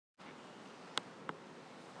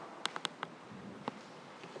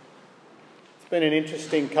been an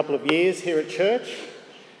interesting couple of years here at church.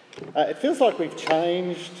 It feels like we've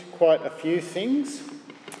changed quite a few things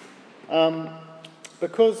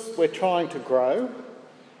because we're trying to grow,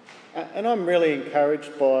 and I'm really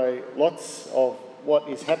encouraged by lots of what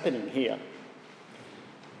is happening here.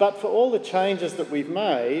 But for all the changes that we've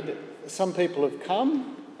made, some people have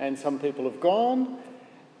come and some people have gone,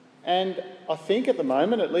 and I think at the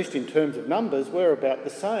moment, at least in terms of numbers, we're about the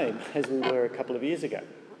same as we were a couple of years ago.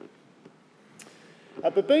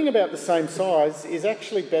 But being about the same size is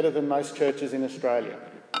actually better than most churches in Australia.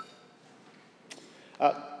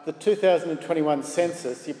 The 2021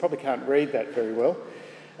 census, you probably can't read that very well,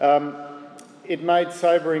 it made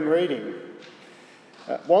sobering reading.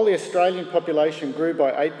 While the Australian population grew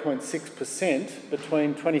by 8.6%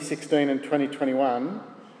 between 2016 and 2021,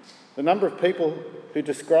 the number of people who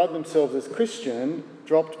describe themselves as Christian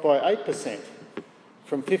dropped by 8%,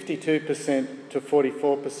 from 52% to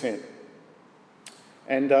 44%.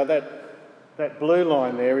 And that blue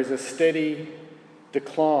line there is a steady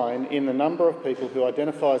decline in the number of people who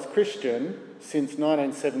identify as Christian since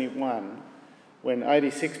 1971, when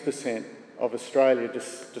 86% of Australia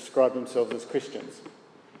describe themselves as Christians.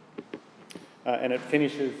 And it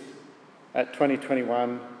finishes at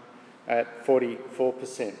 2021 at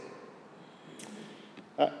 44%.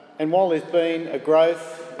 And while there's been a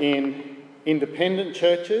growth in independent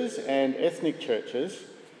churches and ethnic churches,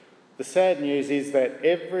 the sad news is that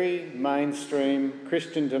every mainstream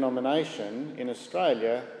Christian denomination in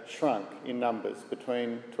Australia shrunk in numbers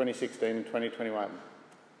between 2016 and 2021.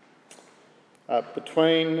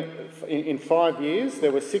 In 5 years,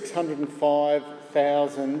 there were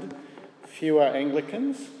 605,000 fewer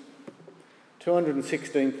Anglicans,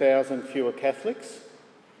 216,000 fewer Catholics,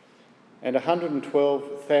 and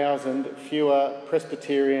 112,000 fewer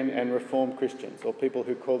Presbyterian and Reformed Christians, or people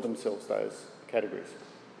who called themselves those categories.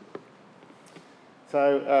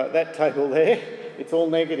 So that table there, it's all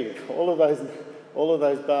negative. All of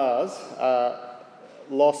those bars are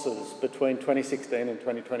losses between 2016 and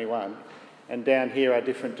 2021, and down here are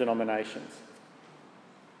different denominations.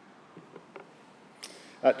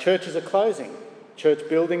 Churches are closing. Church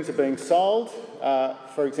buildings are being sold.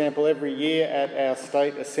 For example, every year at our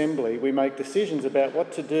state assembly, we make decisions about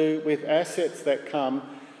what to do with assets that come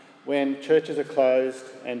when churches are closed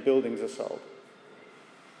and buildings are sold.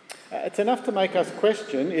 It's enough to make us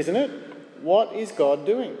question, isn't it? What is God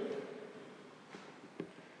doing?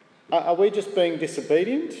 Are we just being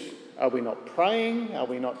disobedient? Are we not praying? Are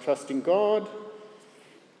we not trusting God?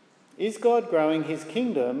 Is God growing his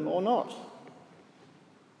kingdom or not?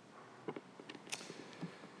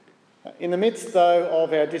 In the midst, though,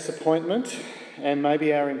 of our disappointment and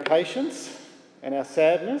maybe our impatience and our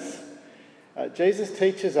sadness, Jesus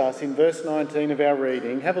teaches us in verse 19 of our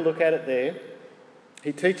reading, have a look at it there.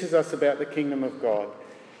 He teaches us about the kingdom of God.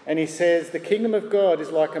 And he says, the kingdom of God is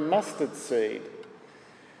like a mustard seed,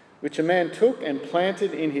 which a man took and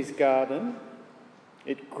planted in his garden.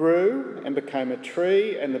 It grew and became a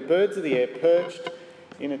tree, and the birds of the air perched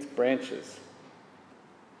in its branches.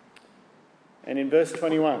 And in verse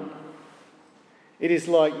 21, it is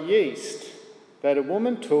like yeast that a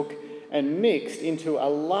woman took and mixed into a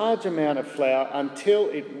large amount of flour until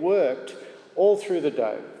it worked all through the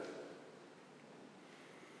dough.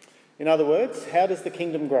 In other words, how does the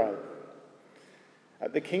kingdom grow?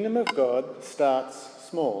 The kingdom of God starts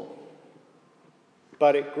small,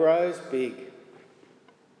 but it grows big,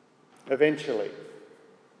 eventually.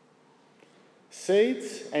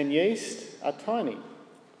 Seeds and yeast are tiny,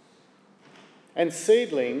 and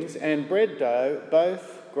seedlings and bread dough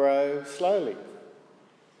both grow slowly.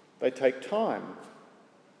 They take time,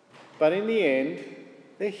 but in the end,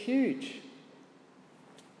 they're huge.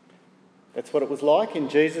 That's what it was like in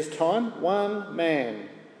Jesus' time. One man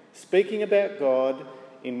speaking about God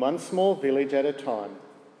in one small village at a time.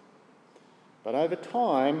 But over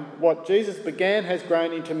time, what Jesus began has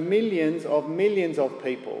grown into millions of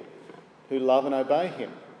people who love and obey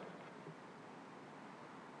him.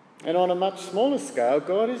 And on a much smaller scale,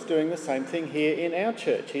 God is doing the same thing here in our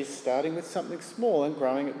church. He's starting with something small and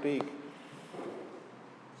growing it big.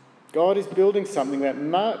 God is building something that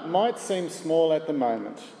might seem small at the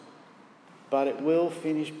moment, but it will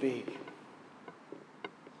finish big.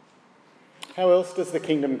 How else does the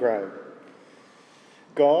kingdom grow?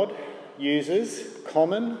 God uses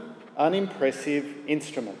common, unimpressive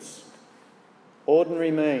instruments.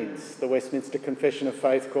 Ordinary means, the Westminster Confession of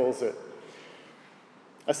Faith calls it.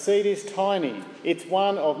 A seed is tiny. It's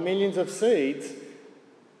one of millions of seeds,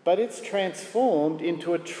 but it's transformed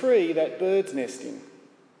into a tree that birds nest in.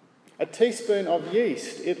 A teaspoon of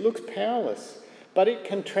yeast, it looks powerless, but it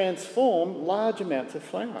can transform large amounts of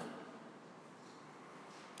flour.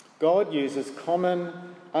 God uses common,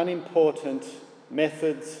 unimportant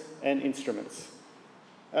methods and instruments.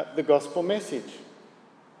 The gospel message,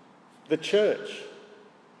 the church,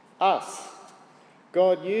 us.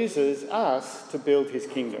 God uses us to build his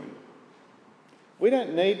kingdom. We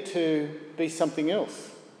don't need to be something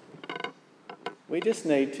else. We just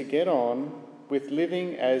need to get on with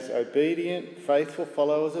living as obedient, faithful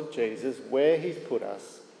followers of Jesus where he's put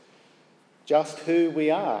us, just who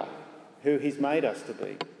we are, who he's made us to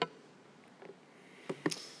be.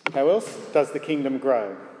 How else does the kingdom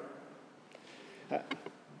grow?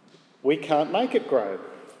 We can't make it grow.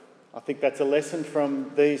 I think that's a lesson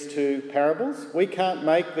from these two parables. We can't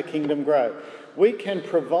make the kingdom grow. We can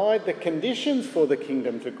provide the conditions for the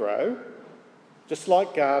kingdom to grow, just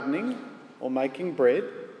like gardening or making bread,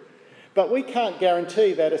 but we can't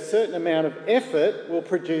guarantee that a certain amount of effort will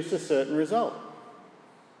produce a certain result.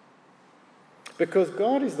 Because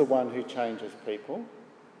God is the one who changes people.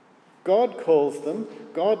 God calls them,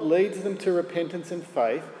 God leads them to repentance and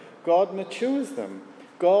faith, God matures them,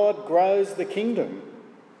 God grows the kingdom.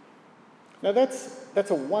 Now that's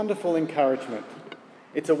a wonderful encouragement.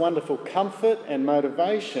 It's a wonderful comfort and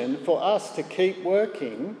motivation for us to keep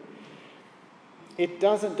working. It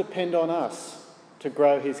doesn't depend on us to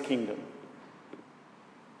grow his kingdom.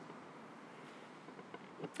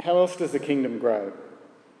 How else does the kingdom grow?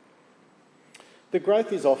 The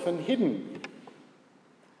growth is often hidden.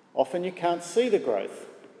 Often you can't see the growth.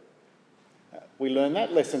 We learn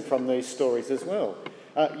that lesson from these stories as well.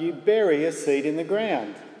 You bury a seed in the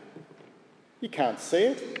ground. You can't see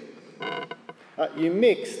it. You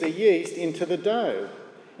mix the yeast into the dough.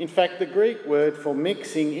 In fact, the Greek word for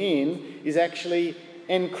mixing in is actually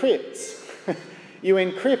encrypts. You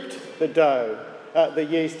encrypt the dough, the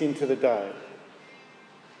yeast into the dough.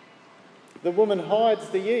 The woman hides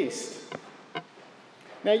the yeast.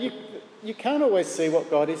 Now, you can't always see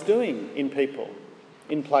what God is doing in people,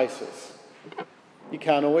 in places. You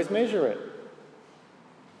can't always measure it.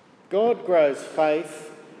 God grows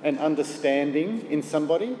faith and understanding in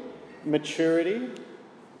somebody, maturity,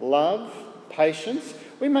 love, patience.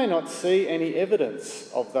 We may not see any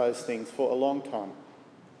evidence of those things for a long time.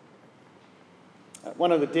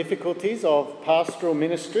 One of the difficulties of pastoral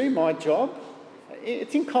ministry, my job,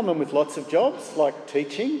 it's in common with lots of jobs, like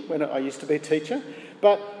teaching, when I used to be a teacher,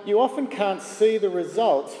 but you often can't see the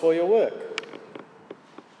results for your work.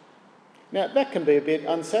 Now, that can be a bit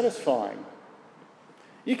unsatisfying.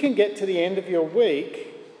 You can get to the end of your week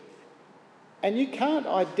and you can't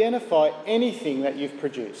identify anything that you've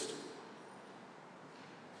produced.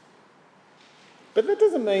 But that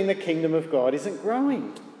doesn't mean the kingdom of God isn't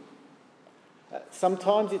growing.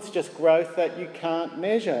 Sometimes it's just growth that you can't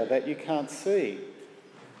measure, that you can't see.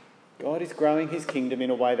 God is growing his kingdom in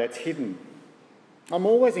a way that's hidden. I'm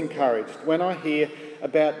always encouraged when I hear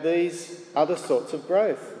about these other sorts of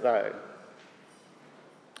growth, though,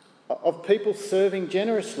 of people serving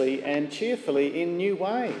generously and cheerfully in new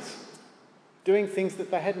ways, doing things that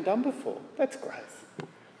they hadn't done before. That's growth.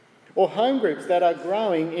 Or home groups that are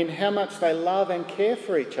growing in how much they love and care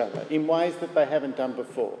for each other in ways that they haven't done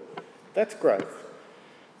before. That's growth.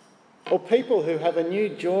 Or people who have a new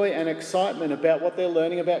joy and excitement about what they're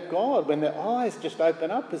learning about God when their eyes just open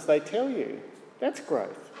up as they tell you. That's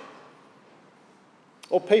growth.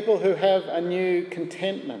 Or people who have a new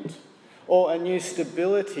contentment or a new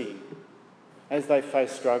stability as they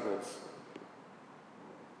face struggles.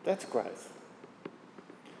 That's growth.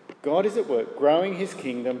 God is at work growing his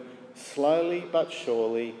kingdom slowly but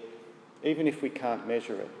surely, even if we can't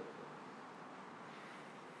measure it.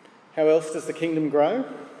 How else does the kingdom grow?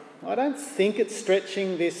 I don't think it's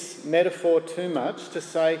stretching this metaphor too much to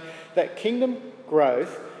say that kingdom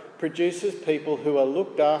growth produces people who are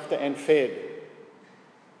looked after and fed.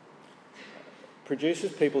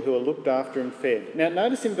 Produces people who are looked after and fed. Now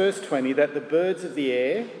notice in verse 20 that the birds of the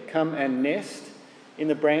air come and nest in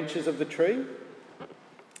the branches of the tree.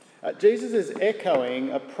 Jesus is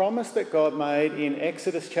echoing a promise that God made in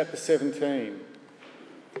Exodus chapter 17,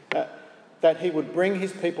 that he would bring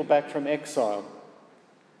his people back from exile.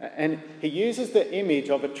 And he uses the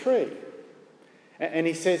image of a tree. And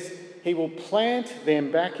he says he will plant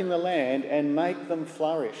them back in the land and make them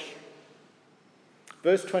flourish.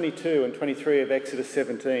 Verse 22 and 23 of Exodus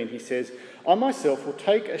 17, he says, I myself will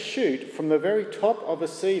take a shoot from the very top of a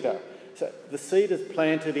cedar. So the cedar's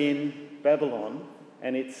planted in Babylon,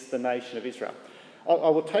 and it's the nation of Israel. I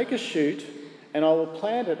will take a shoot and I will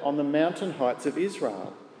plant it on the mountain heights of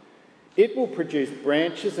Israel. It will produce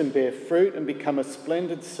branches and bear fruit and become a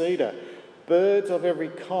splendid cedar. Birds of every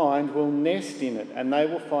kind will nest in it, and they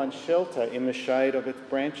will find shelter in the shade of its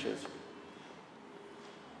branches.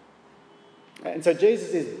 And so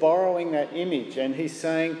Jesus is borrowing that image, and he's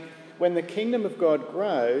saying when the kingdom of God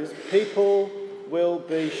grows, people will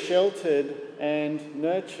be sheltered and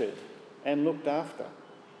nurtured and looked after.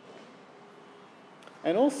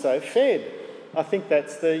 And also fed. I think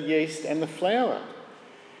that's the yeast and the flour.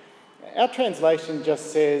 Our translation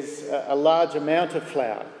just says a large amount of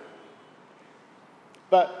flour.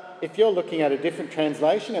 But if you're looking at a different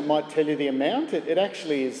translation, it might tell you the amount. It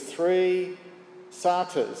actually is 3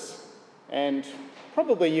 sartas. And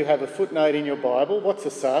probably you have a footnote in your Bible. What's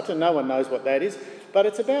a sarta? No one knows what that is. But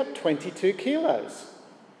it's about 22 kilos.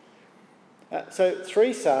 So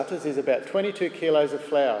 3 sartas is about 22 kilos of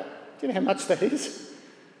flour. Do you know how much that is?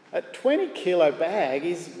 A 20 kilo bag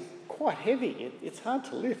is quite heavy. It's hard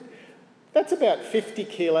to lift. That's about 50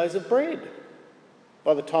 kilos of bread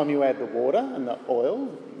by the time you add the water and the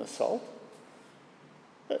oil and the salt.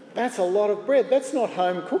 That's a lot of bread. That's not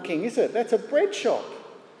home cooking, is it? That's a bread shop.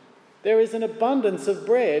 There is an abundance of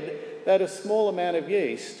bread that a small amount of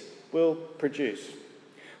yeast will produce.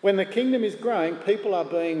 When the kingdom is growing, people are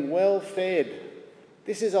being well fed.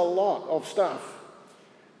 This is a lot of stuff.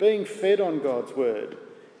 Being fed on God's word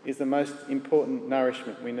is the most important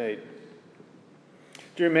nourishment we need.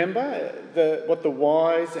 Do you remember what the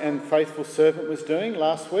wise and faithful servant was doing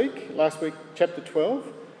last week? Last week, chapter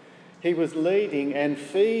 12. He was leading and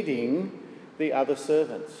feeding the other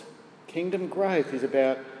servants. Kingdom growth is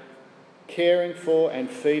about caring for and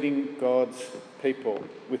feeding God's people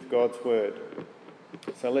with God's word.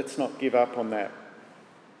 So let's not give up on that.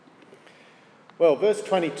 Well, verse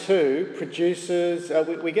 22 produces,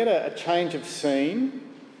 we get a change of scene,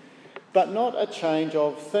 but not a change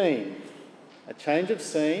of theme. A change of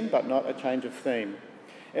scene, but not a change of theme.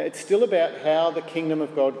 It's still about how the kingdom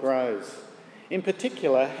of God grows. In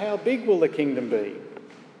particular, how big will the kingdom be?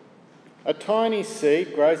 A tiny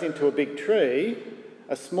seed grows into a big tree.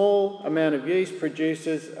 A small amount of yeast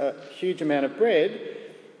produces a huge amount of bread.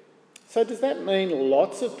 So does that mean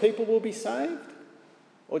lots of people will be saved,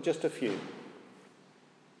 or just a few?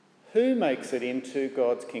 Who makes it into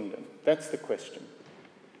God's kingdom? That's the question.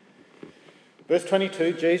 Verse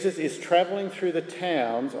 22, Jesus is travelling through the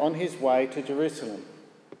towns on his way to Jerusalem.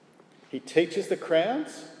 He teaches the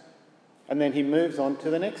crowds, and then he moves on to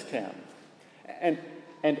the next town.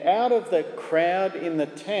 And out of the crowd in the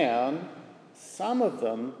town, some of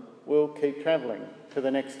them will keep travelling to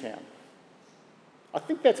the next town. I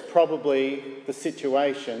think that's probably the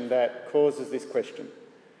situation that causes this question.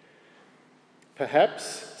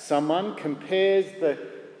 Perhaps someone compares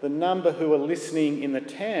the number who are listening in the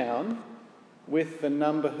town with the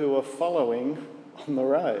number who are following on the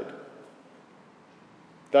road.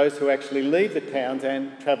 Those who actually leave the towns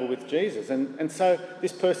and travel with Jesus. And so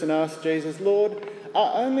this person asks Jesus, Lord,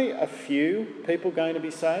 are only a few people going to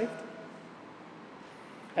be saved?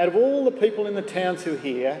 Out of all the people in the towns who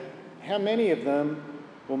hear, how many of them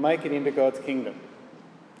will make it into God's kingdom?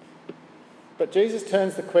 But Jesus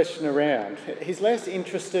turns the question around. He's less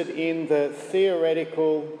interested in the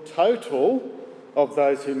theoretical total of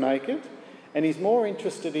those who make it, and he's more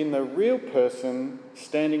interested in the real person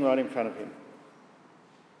standing right in front of him.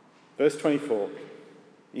 Verse 24,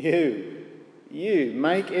 you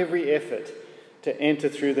make every effort to enter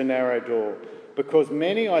through the narrow door, because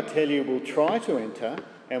many, I tell you, will try to enter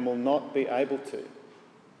and will not be able to.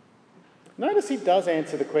 Notice he does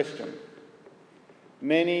answer the question.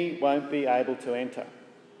 Many won't be able to enter.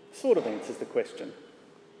 Sort of answers the question.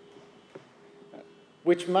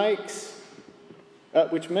 Which means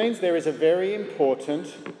there is a very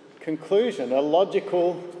important conclusion, a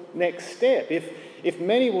logical next step. If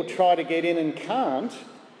many will try to get in and can't,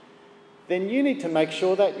 then you need to make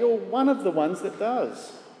sure that you're one of the ones that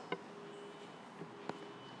does.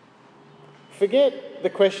 Forget the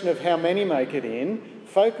question of how many make it in.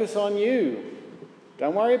 Focus on you.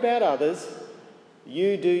 Don't worry about others.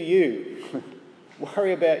 You do you.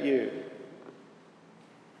 Worry about you.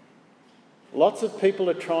 Lots of people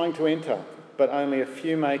are trying to enter, but only a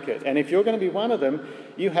few make it. And if you're going to be one of them,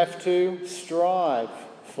 you have to strive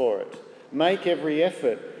for it. Make every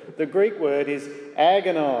effort. The Greek word is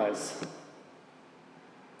agonise.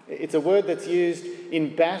 It's a word that's used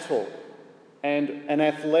in battle and an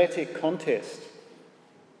athletic contest.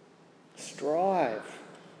 Strive.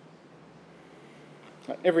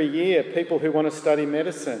 Every year, people who want to study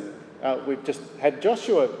medicine, we've just had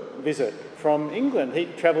Joshua visit from England. He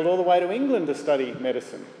travelled all the way to England to study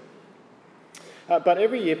medicine. But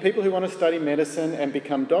every year, people who want to study medicine and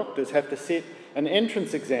become doctors have to sit an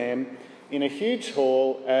entrance exam in a huge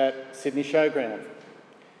hall at Sydney Showground.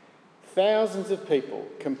 Thousands of people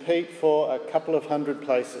compete for a couple of hundred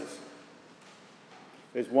places.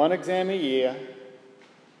 There's one exam a year,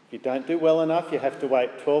 If you don't do well enough, you have to wait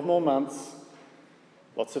 12 more months.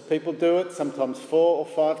 Lots of people do it, sometimes 4 or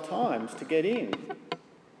 5 times to get in.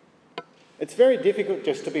 It's very difficult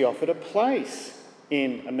just to be offered a place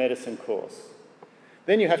in a medicine course.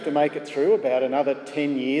 Then you have to make it through about another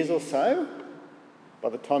 10 years or so by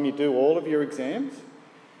the time you do all of your exams.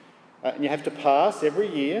 And you have to pass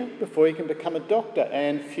every year before you can become a doctor,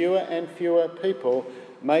 and fewer people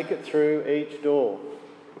make it through each door.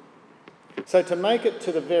 So to make it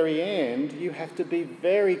to the very end, you have to be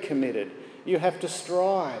very committed. You have to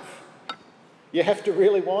strive. You have to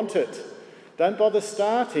really want it. Don't bother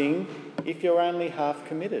starting if you're only half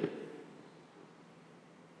committed.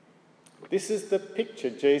 This is the picture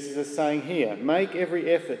Jesus is saying here. Make every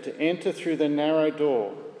effort to enter through the narrow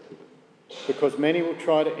door, because many will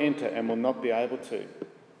try to enter and will not be able to.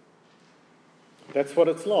 That's what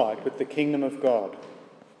it's like with the kingdom of God.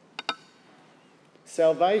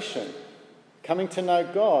 Salvation, coming to know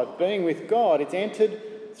God, being with God, it's entered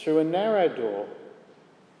through a narrow door.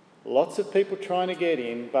 Lots of people trying to get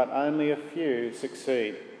in, but only a few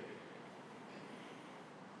succeed.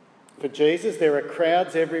 For Jesus, there are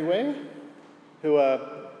crowds everywhere who are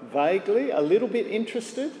vaguely a little bit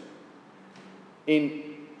interested in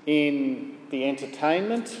the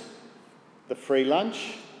entertainment, the free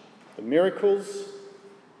lunch, the miracles,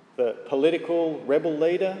 the political rebel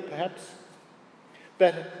leader, perhaps.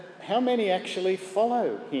 But how many actually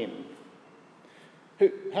follow him?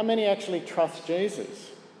 How many actually trust Jesus?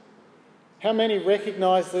 How many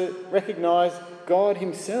recognise God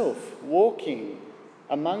himself walking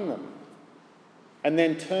among them and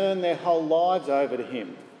then turn their whole lives over to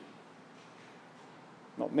him?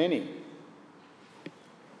 Not many.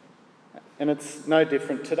 And it's no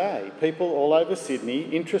different today. People all over Sydney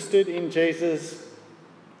interested in Jesus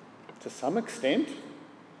to some extent,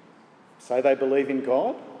 say they believe in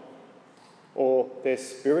God, or they're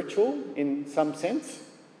spiritual in some sense.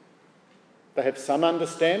 They have some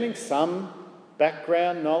understanding, some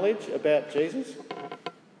background knowledge about Jesus.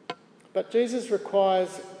 But Jesus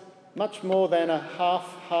requires much more than a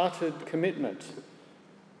half-hearted commitment.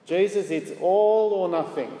 Jesus, it's all or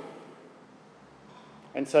nothing.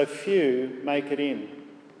 And so few make it in.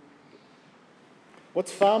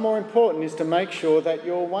 What's far more important is to make sure that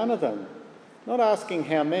you're one of them. Not asking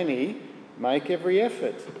how many, make every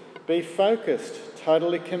effort. Be focused,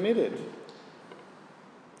 totally committed.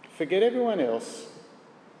 Forget everyone else.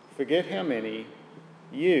 Forget how many.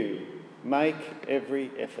 You make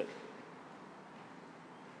every effort.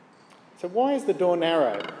 So why is the door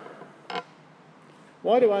narrow?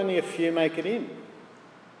 Why do only a few make it in?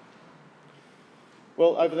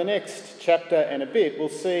 Well, over the next chapter and a bit, we'll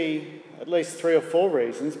see at least 3 or 4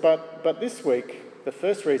 reasons, but this week, the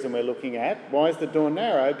first reason we're looking at, why is the door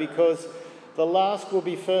narrow? Because the last will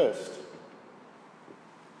be first.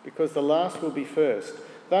 Because the last will be first.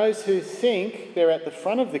 Those who think they're at the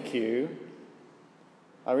front of the queue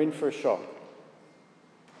are in for a shock.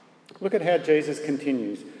 Look at how Jesus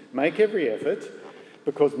continues. Make every effort,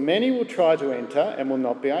 because many will try to enter and will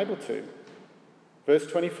not be able to. Verse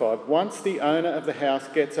 25, once the owner of the house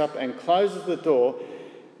gets up and closes the door,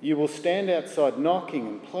 you will stand outside knocking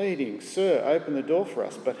and pleading, Sir, open the door for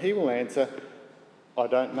us. But he will answer, I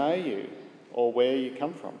don't know you or where you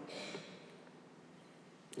come from.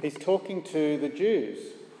 He's talking to the Jews,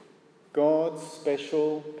 God's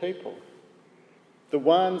special people, the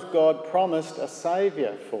ones God promised a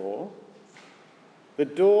saviour for. The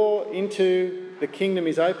door into the kingdom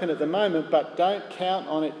is open at the moment, but don't count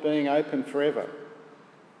on it being open forever.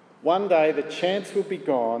 One day the chance will be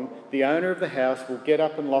gone, the owner of the house will get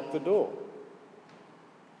up and lock the door.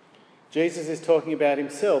 Jesus is talking about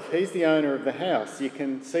himself. He's the owner of the house. You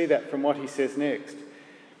can see that from what he says next.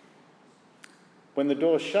 When the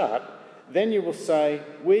door's shut, then you will say,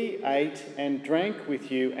 we ate and drank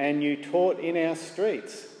with you and you taught in our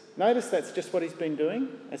streets. Notice that's just what he's been doing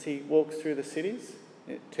as he walks through the cities,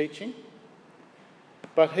 teaching.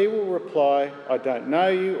 But he will reply, I don't know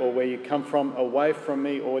you or where you come from. Away from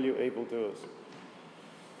me, all you evildoers.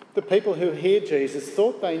 The people who hear Jesus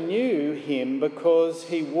thought they knew him because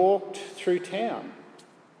he walked through town.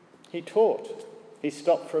 He taught. He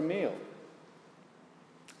stopped for a meal.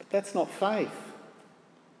 But that's not faith.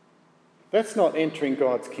 That's not entering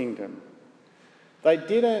God's kingdom. They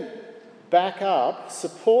didn't back up,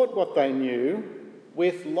 support what they knew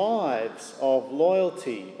with lives of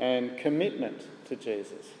loyalty and commitment to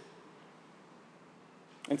Jesus.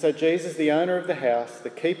 And so Jesus, the owner of the house, the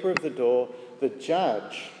keeper of the door, the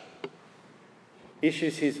judge,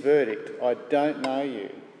 issues his verdict, I don't know you.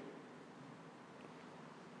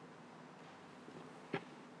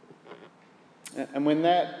 And when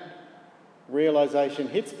that realisation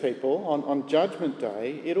hits people on Judgment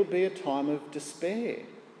Day, it'll be a time of despair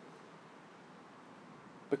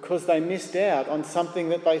because they missed out on something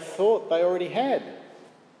that they thought they already had.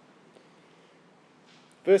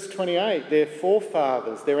 Verse 28, their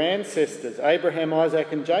forefathers, their ancestors, Abraham,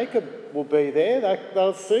 Isaac and Jacob will be there.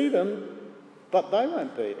 They'll see them, but they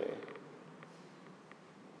won't be there.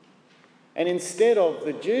 And instead of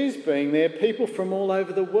the Jews being there, people from all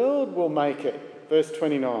over the world will make it. Verse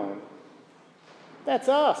 29. That's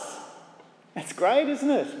us. That's great, isn't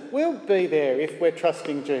it? We'll be there if we're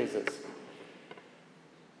trusting Jesus.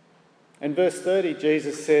 And verse 30,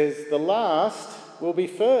 Jesus says, the last will be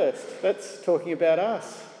first. That's talking about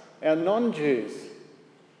us, our non-Jews.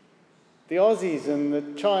 The Aussies and the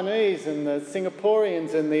Chinese and the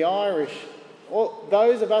Singaporeans and the Irish, all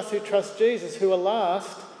those of us who trust Jesus who are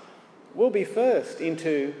last will be first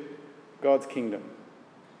into God's kingdom.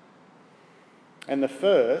 And the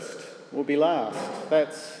first will be last.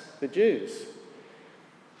 That's the Jews.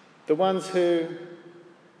 The ones who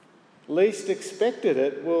least expected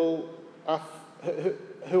it who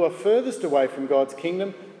are furthest away from God's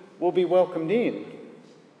kingdom will be welcomed in.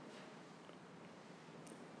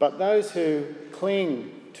 But those who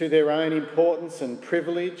cling to their own importance and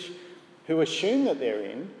privilege, who assume that they're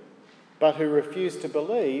in, but who refuse to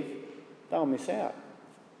believe, they'll miss out.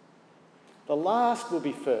 The last will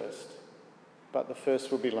be first, but the first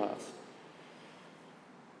will be last.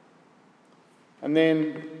 And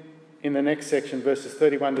then in the next section, verses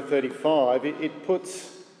 31 to 35, it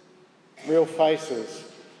puts real faces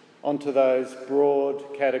onto those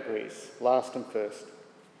broad categories, last and first.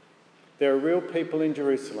 There are real people in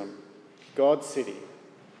Jerusalem, God's city,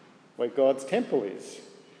 where God's temple is,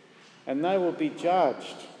 and they will be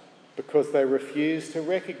judged because they refuse to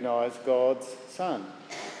recognise God's Son.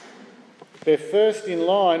 They're first in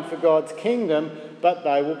line for God's kingdom, but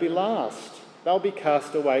they will be last. They'll be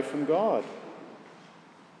cast away from God.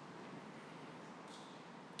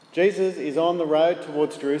 Jesus is on the road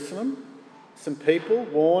towards Jerusalem. Some people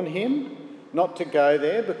warn him not to go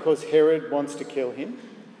there because Herod wants to kill him.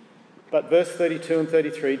 But verse 32 and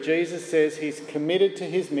 33, Jesus says he's committed to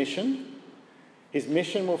his mission. His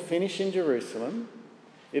mission will finish in Jerusalem.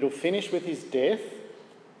 It'll finish with his death,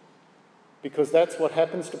 because that's what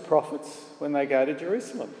happens to prophets when they go to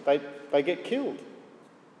Jerusalem. They get killed.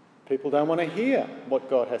 People don't want to hear what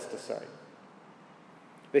God has to say.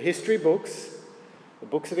 The history books, the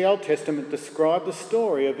books of the Old Testament, describe the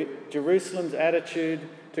story of Jerusalem's attitude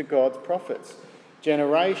to God's prophets.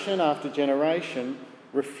 Generation after generation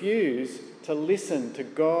refuse to listen to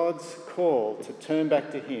God's call to turn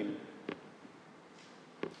back to him.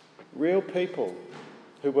 Real people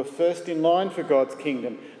who were first in line for God's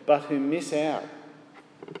kingdom, but who miss out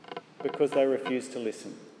because they refuse to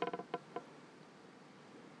listen.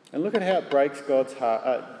 And look at how it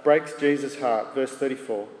breaks Jesus' heart. Verse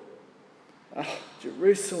 34. Oh,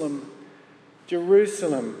 Jerusalem,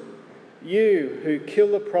 Jerusalem, you who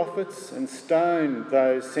kill the prophets and stone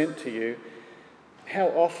those sent to you, how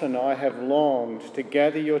often I have longed to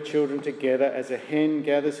gather your children together as a hen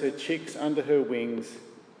gathers her chicks under her wings,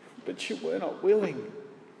 but you were not willing.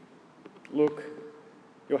 Look,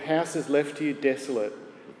 your house is left to you desolate.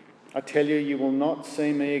 I tell you, you will not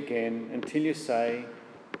see me again until you say,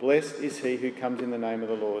 blessed is he who comes in the name of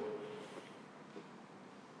the Lord.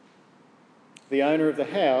 The owner of the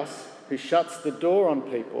house who shuts the door on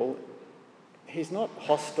people, he's not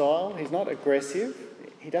hostile, he's not aggressive,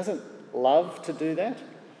 he doesn't love to do that.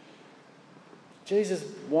 Jesus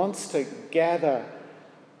wants to gather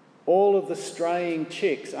all of the straying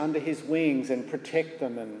chicks under his wings and protect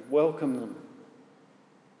them and welcome them.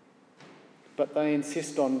 But they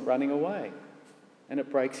insist on running away, and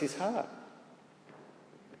it breaks his heart.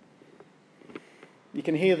 You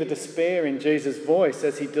can hear the despair in Jesus' voice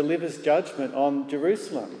as he delivers judgment on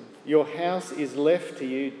Jerusalem. Your house is left to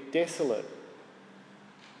you desolate.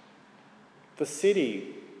 The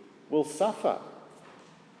city will suffer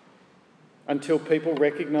until people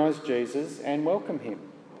recognise Jesus and welcome him.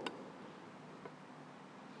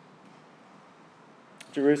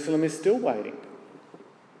 Jerusalem is still waiting.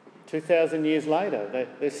 2,000 years later,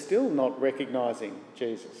 they're still not recognising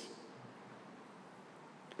Jesus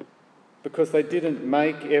because they didn't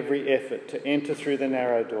make every effort to enter through the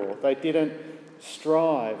narrow door. They didn't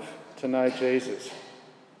strive to know Jesus.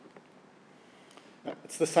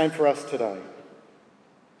 It's the same for us today.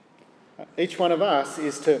 Each one of us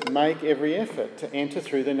is to make every effort to enter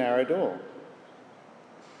through the narrow door.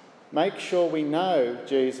 Make sure we know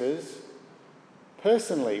Jesus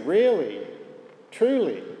personally, really,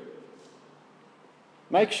 truly.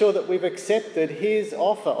 Make sure that we've accepted his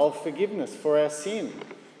offer of forgiveness for our sin.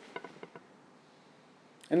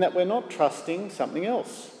 and that we're not trusting something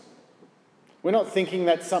else. We're not thinking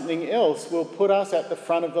that something else will put us at the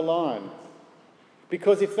front of the line.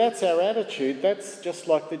 Because if that's our attitude, that's just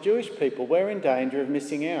like the Jewish people. We're in danger of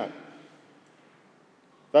missing out.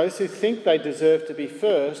 Those who think they deserve to be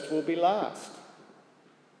first will be last.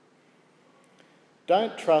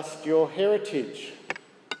 Don't trust your heritage.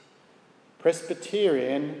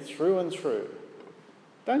 Presbyterian through and through.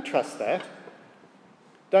 Don't trust that.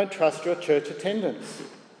 Don't trust your church attendance.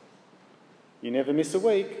 You never miss a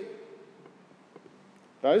week.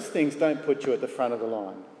 Those things don't put you at the front of the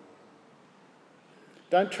line.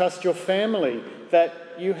 Don't trust your family, that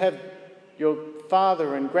you have your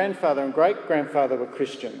father and grandfather and great-grandfather were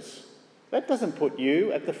Christians. That doesn't put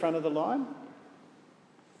you at the front of the line.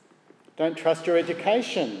 Don't trust your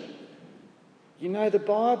education. You know the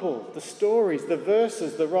Bible, the stories, the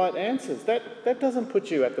verses, the right answers. That doesn't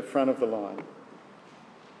put you at the front of the line.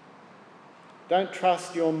 Don't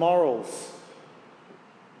trust your morals.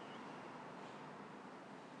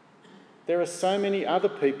 There are so many other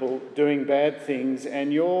people doing bad things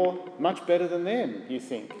and you're much better than them, you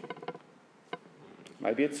think.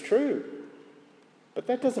 Maybe it's true, but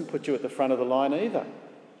that doesn't put you at the front of the line either.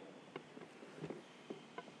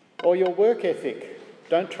 Or your work ethic.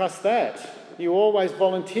 Don't trust that. You always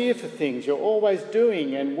volunteer for things. You're always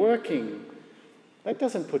doing and working. That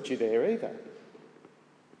doesn't put you there either.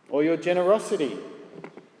 Or your generosity.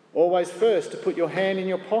 Always first to put your hand in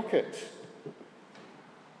your pocket.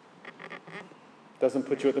 Doesn't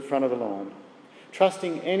put you at the front of the line.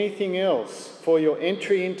 Trusting anything else for your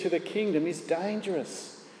entry into the kingdom is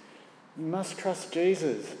dangerous. You must trust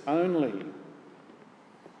Jesus only.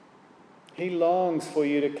 He longs for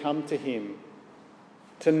you to come to him,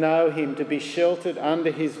 to know him, to be sheltered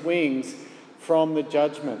under his wings from the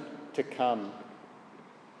judgment to come.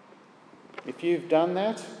 If you've done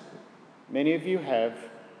that, many of you have,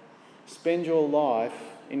 spend your life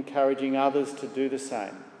encouraging others to do the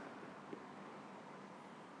same.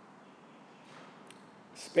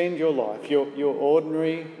 Spend your life, your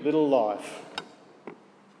ordinary little life,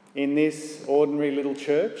 in this ordinary little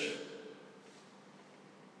church.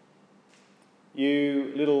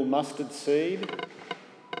 You little mustard seed,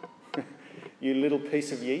 you little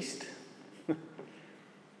piece of yeast.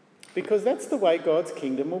 Because that's the way God's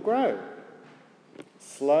kingdom will grow.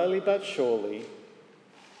 Slowly but surely,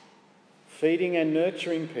 feeding and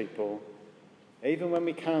nurturing people, even when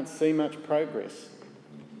we can't see much progress.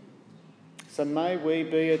 So may we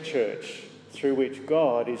be a church through which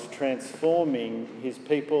God is transforming his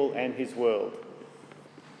people and his world.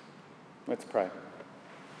 Let's pray.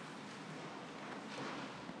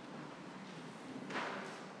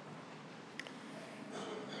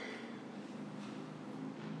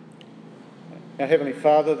 Our Heavenly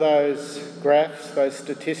Father, those graphs, those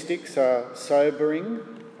statistics are sobering,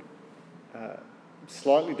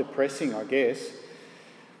 slightly depressing, I guess.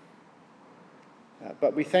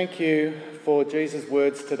 But we thank you for Jesus'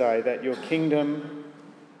 words today, that your kingdom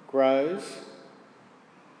grows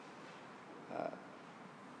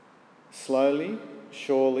slowly,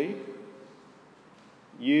 surely.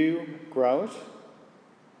 You grow it.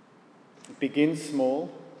 It begins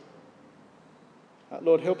small.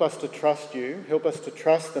 Lord, help us to trust you. Help us to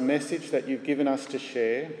trust the message that you've given us to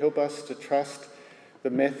share. Help us to trust the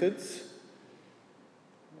methods.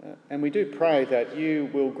 And we do pray that you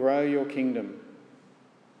will grow your kingdom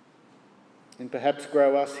and perhaps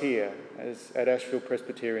grow us here at Ashfield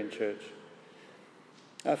Presbyterian Church.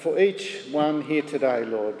 For each one here today,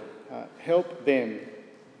 Lord, help them,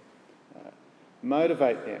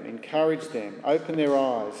 motivate them, encourage them, open their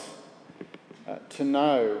eyes to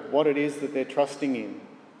know what it is that they're trusting in.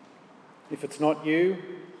 If it's not you,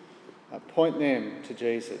 point them to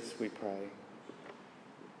Jesus, we pray.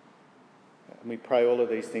 And we pray all of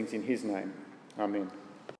these things in his name. Amen.